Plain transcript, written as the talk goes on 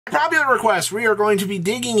Popular request, we are going to be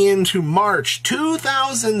digging into March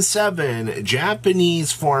 2007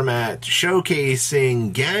 Japanese format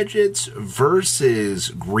showcasing Gadgets versus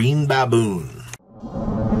Green Baboon.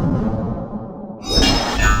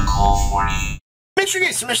 Make sure you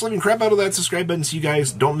guys smash the living crap out of that subscribe button so you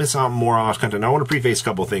guys don't miss out on more off content. Now, I want to preface a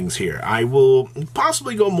couple things here. I will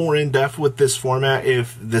possibly go more in depth with this format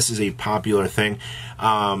if this is a popular thing.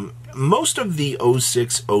 Most of the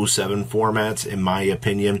 06, 07 formats, in my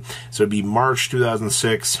opinion, so it'd be March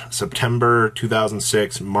 2006, September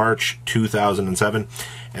 2006, March 2007,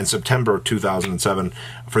 and September 2007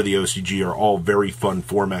 for the OCG are all very fun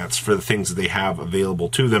formats for the things that they have available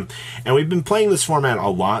to them. And we've been playing this format a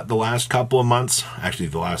lot the last couple of months, actually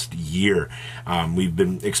the last year. We've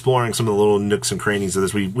been exploring some of the little nooks and crannies of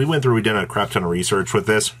this. We did a crap ton of research with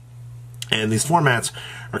this. And these formats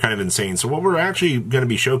are kind of insane. So what we're actually going to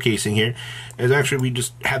be showcasing here is actually we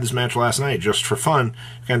just had this match last night just for fun,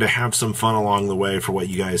 kind of have some fun along the way for what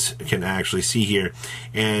you guys can actually see here.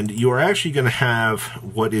 And you are actually going to have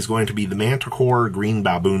what is going to be the Manticore Green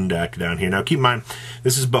Baboon deck down here. Now keep in mind,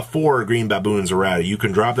 this is before Green Baboons are out. You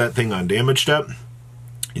can drop that thing on damage step,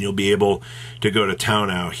 and you'll be able to go to town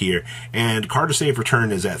out here. And card to save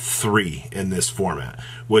return is at 3 in this format,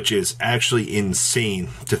 which is actually insane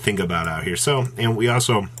to think about out here. So, and we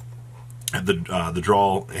also have the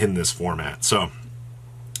draw in this format. So,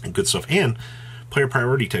 good stuff. And player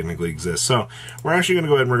priority technically exists. So, we're actually going to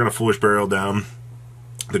go ahead and we're going to Foolish Burial down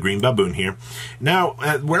the Green Baboon here. Now,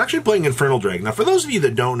 we're actually playing Infernal Drag. Now, for those of you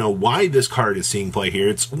that don't know why this card is seeing play here,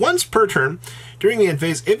 it's once per turn during the end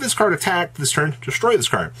phase. If this card attacked this turn, destroy this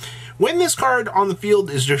card. When this card on the field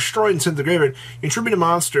is destroyed and sent to the graveyard, you tribute a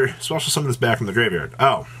monster, special summon this back from the graveyard.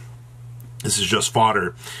 Oh, this is just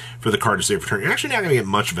fodder for the card to save return. You're actually not going to get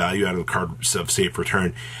much value out of the card of save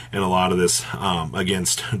return in a lot of this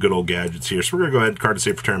against good old Gadgets here. So we're going to go ahead, card to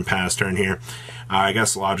save return, pass turn here. I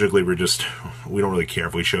guess logically we don't really care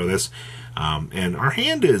if we show this. And our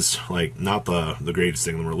hand is like not the greatest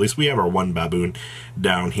thing in the world. At least we have our one baboon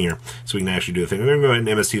down here, so we can actually do the thing. We're going to go ahead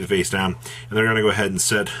and MST the face down, and they're going to go ahead and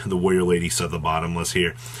set the Warrior Lady, set the bottomless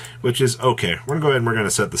here, which is okay. We're going to go ahead and we're going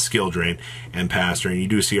to set the skill drain and pass turn. You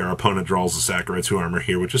do see our opponent draws the Sakurai 2 armor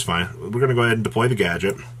here, which is fine. We're going to go ahead and deploy the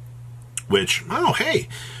gadget, which, oh, hey,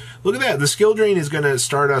 look at that. The skill drain is going to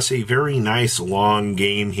start us a very nice long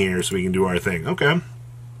game here so we can do our thing. Okay.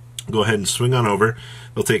 Go ahead and swing on over.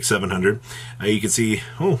 They'll take 700. You can see,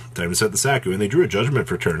 oh, time to set the Saku. And they drew a Judgment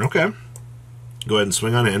for turn. Okay. Go ahead and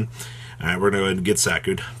swing on in. All right, we're going to go ahead and get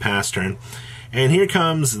Saku'd. Pass turn. And here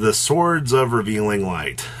comes the Swords of Revealing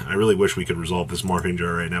Light. I really wish we could resolve this Morphing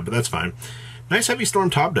Jar right now, but that's fine. Nice Heavy Storm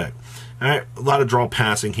top deck. All right, a lot of draw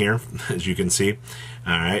passing here, as you can see.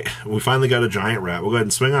 All right, we finally got a Giant Rat. We'll go ahead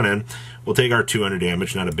and swing on in. We'll take our 200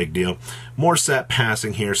 damage, not a big deal. More set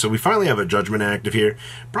passing here, so we finally have a Judgment active here.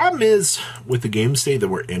 Problem is, with the game state that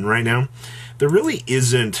we're in right now, there really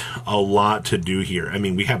isn't a lot to do here. I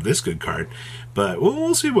mean, we have this good card, but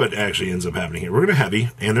we'll see what actually ends up happening here. We're going to Heavy,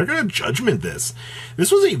 and they're going to Judgment this.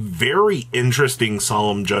 This was a very interesting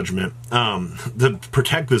Solemn Judgment to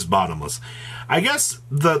protect this bottomless. I guess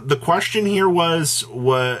the question here was,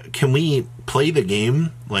 can we play the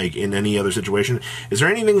game like in any other situation? Is there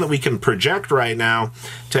anything that we can project right now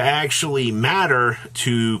to actually matter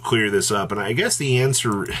to clear this up? And I guess the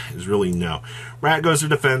answer is really no. Rat goes to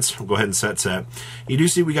defense. We'll go ahead and set. You do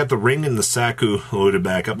see we got the Ring and the Saku loaded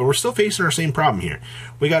back up, but we're still facing our same problem here.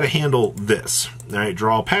 We got to handle this. All right,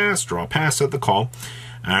 draw, pass, set the call.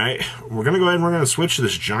 All right, we're going to go ahead and we're going to switch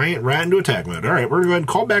this Giant Rat into attack mode. All right, we're going to go ahead and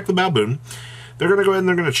call back the Baboon. They're going to go ahead and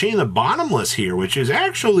they're going to chain the bottomless here, which is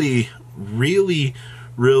actually really,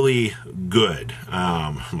 really good.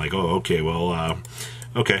 I'm like, oh, okay, well,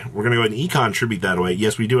 okay, we're going to go ahead and Econ tribute that away.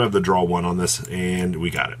 Yes, we do have the draw 1 on this, and we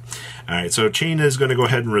got it. All right, so chain is going to go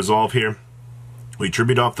ahead and resolve here. We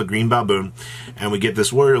tribute off the Green Baboon, and we get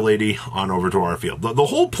this Warrior Lady on over to our field. The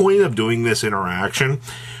whole point of doing this interaction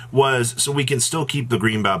was so we can still keep the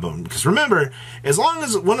Green Baboon. Because remember, as long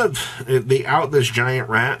as they out this Giant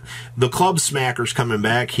Rat, the Club Smacker's coming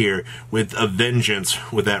back here with a vengeance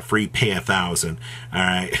with that free pay 1,000. All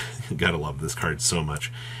right, gotta love this card so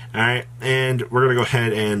much. All right, and we're gonna go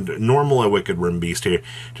ahead and normal a Wicked Worm Beast here,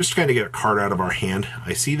 just to kind of get a card out of our hand.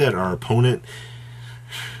 I see that our opponent.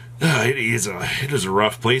 It is a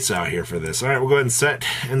rough place out here for this. All right, we'll go ahead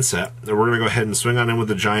and set. We're going to go ahead and swing on in with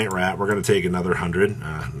the Giant Rat. We're going to take another 100.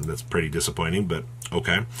 That's pretty disappointing, but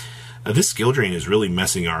okay. This skill drain is really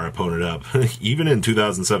messing our opponent up. Even in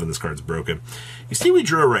 2007, this card's broken. You see we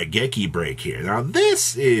drew a Raigeki break here. Now,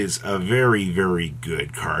 this is a very, very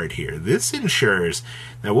good card here. This ensures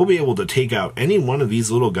Now we'll be able to take out any one of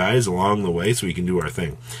these little guys along the way so we can do our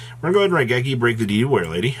thing. We're going to go ahead and Raigeki, break the D-Ware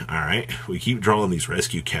Lady. Alright, we keep drawing these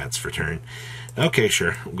rescue cats for turn. Okay,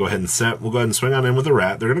 sure. We'll go ahead and set. We'll go ahead and swing on in with a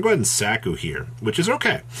rat. They're going to go ahead and Saku here, which is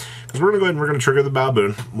okay. Because we're going to go ahead and we're going to trigger the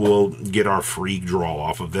baboon. We'll get our free draw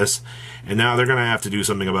off of this. And now they're going to have to do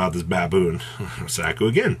something about this baboon. Saku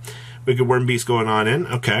again. Wicked Worm Beast going on in.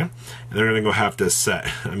 Okay. And they're going to go have to set.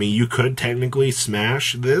 I mean, you could technically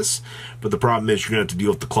smash this, but the problem is you're going to have to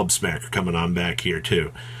deal with the Club Smacker coming on back here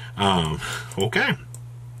too. Okay.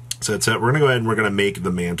 So that's it. We're going to go ahead and we're going to make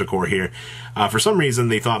the Manticore here. For some reason,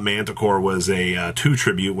 they thought Manticore was a 2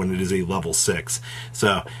 tribute when it is a level 6.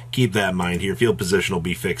 So keep that in mind here. Field position will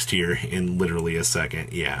be fixed here in literally a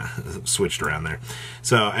second. Yeah, switched around there.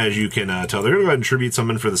 So as you can tell, they're going to go ahead and tribute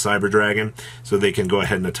someone for the Cyber Dragon so they can go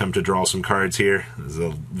ahead and attempt to draw some cards here. This is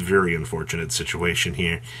a very unfortunate situation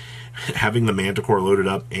here. Having the Manticore loaded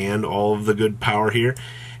up and all of the good power here,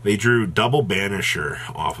 they drew double Banisher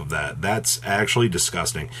off of that. That's actually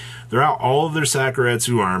disgusting. They're out all of their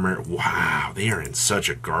Sakuretsu armor. Wow, they are in such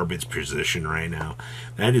a garbage position right now.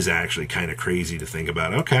 That is actually kind of crazy to think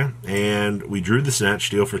about. Okay, and we drew the Snatch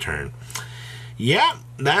Steal for turn. Yeah,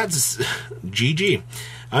 that's GG.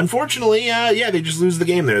 Unfortunately, yeah, they just lose the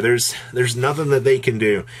game there. There's nothing that they can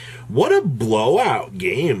do. What a blowout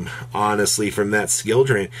game, honestly, from that skill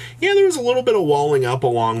drain. Yeah, there was a little bit of walling up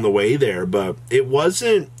along the way there, but it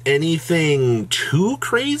wasn't anything too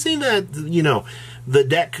crazy that, you know, the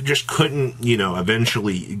deck just couldn't, you know,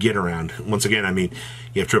 eventually get around. Once again, I mean,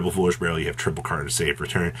 you have triple Foolish Burial, you have triple Card to Save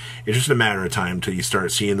Return. It's just a matter of time till you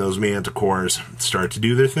start seeing those Manticores start to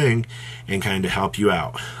do their thing and kind of help you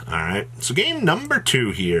out. Alright, so game number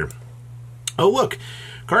 2 here. Oh, look.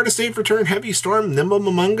 Card to Save Return, Heavy Storm, Nimble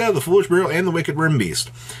Momonga, the Foolish Burial, and the Wicked Worm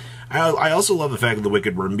Beast. I also love the fact that the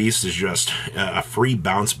Wicked Worm Beast is just a free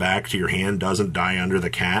bounce back to your hand, doesn't die under the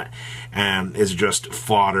cat, and is just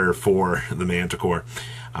fodder for the Manticore.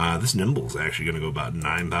 This Nimble is actually going to go about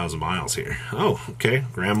 9,000 miles here. Oh, okay.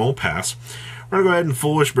 Grand Mole pass. We're going to go ahead and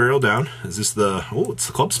Foolish Burial down. Is this the... Oh, it's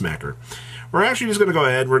the Club Smacker. We're actually just going to go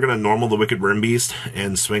ahead. We're going to normal the Wicked Worm Beast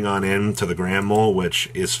and swing on in to the Grand Mole, which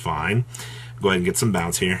is fine. Go ahead and get some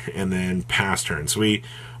bounce here, and then pass turn. So we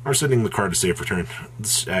are sending the card to Save Return.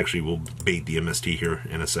 This actually will bait the MST here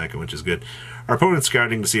in a second, which is good. Our opponent's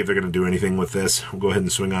scouting to see if they're going to do anything with this. We'll go ahead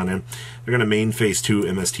and swing on in. They're going to main phase 2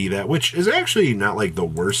 MST that, which is actually not like the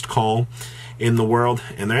worst call in the world.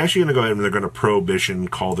 And they're actually going to go ahead and they're going to Prohibition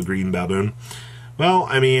call the Green Baboon. Well,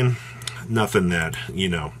 I mean, nothing that, you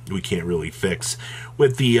know, we can't really fix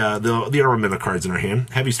with the armament of cards in our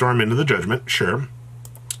hand. Heavy Storm into the Judgment, sure.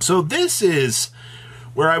 So this is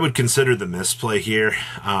where I would consider the misplay here.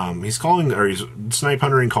 He's calling, or he's Snipe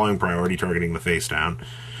Huntering, calling priority, targeting the face down.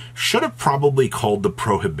 Should have probably called the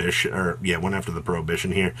Prohibition, or yeah, went after the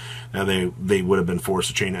Prohibition here. Now they would have been forced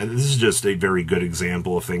to chain. This is just a very good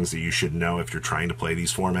example of things that you should know if you're trying to play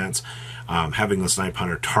these formats. Having the Snipe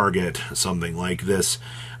Hunter target something like this,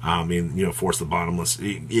 and, you know, force the bottomless,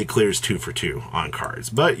 it clears 2 for 2 on cards.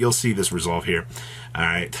 But you'll see this resolve here.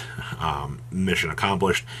 Alright, mission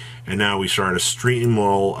accomplished. And now we start a stream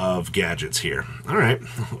roll of gadgets here. Alright,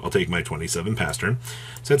 I'll take my 27 pass turn.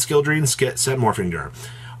 Set Skill Drain, set Morphing Jar.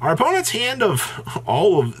 Our opponent's hand of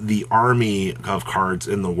all of the army of cards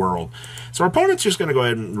in the world. So our opponent's just going to go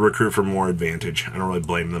ahead and recruit for more advantage. I don't really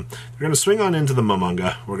blame them. They're going to swing on into the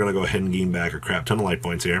Momonga. We're going to go ahead and gain back a crap ton of life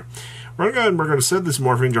points here. We're going to go ahead and we're going to set this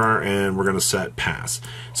Morphing Jar, and we're going to set Pass.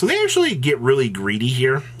 So they actually get really greedy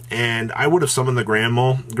here, and I would have summoned the Grand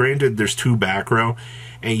Mole. Granted, there's 2 back row,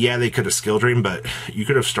 and yeah, they could have Skill Drain, but you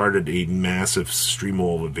could have started a massive stream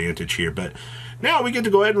roll advantage here. But now we get to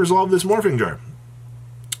go ahead and resolve this Morphing Jar,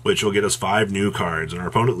 which will get us 5 new cards, and our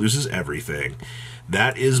opponent loses everything.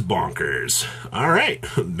 That is bonkers. Alright,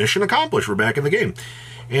 mission accomplished. We're back in the game.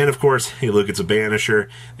 And of course, hey, look, it's a Banisher.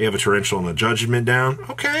 They have a Torrential and a Judgment down.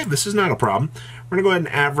 Okay, this is not a problem. We're going to go ahead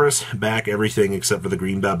and Avarice back everything except for the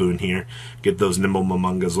Green Baboon here. Get those Nimble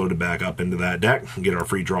Momongas loaded back up into that deck. Get our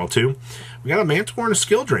free draw too. We got a Manticore and a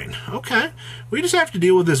Skill Drain. Okay, we just have to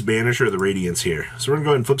deal with this Banisher of the Radiance here. So we're going to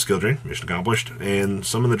go ahead and flip Skill Drain. Mission accomplished. And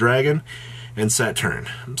summon the Dragon. And set turn.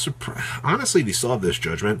 I'm surprised. Honestly, they still have this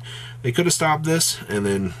Judgment. They could have stopped this and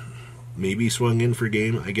then maybe swung in for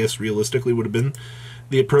game. I guess realistically would have been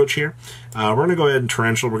the approach here. We're going to go ahead and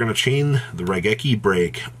Torrential. We're going to chain the Raigeki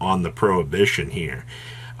break on the Prohibition here,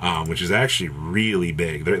 which is actually really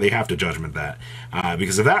big. They have to Judgment that.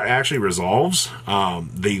 Because if that actually resolves,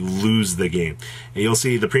 they lose the game. And you'll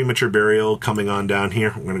see the Premature Burial coming on down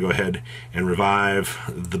here. We're going to go ahead and revive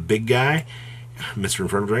the big guy. Mr.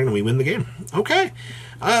 Infernal Dragon, and we win the game. Okay.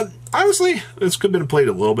 Honestly, this could have been played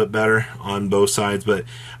a little bit better on both sides, but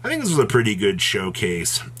I think this was a pretty good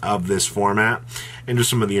showcase of this format and just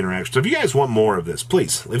some of the interactions. So if you guys want more of this,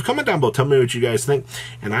 please leave a comment down below. Tell me what you guys think,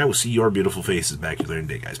 and I will see your beautiful faces back here later in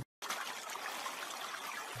the day, guys.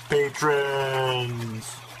 Patrons,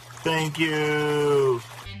 thank you.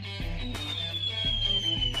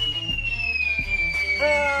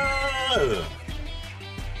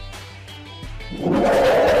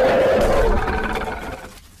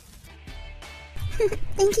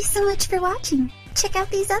 Thank you so much for watching. Check out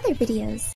these other videos.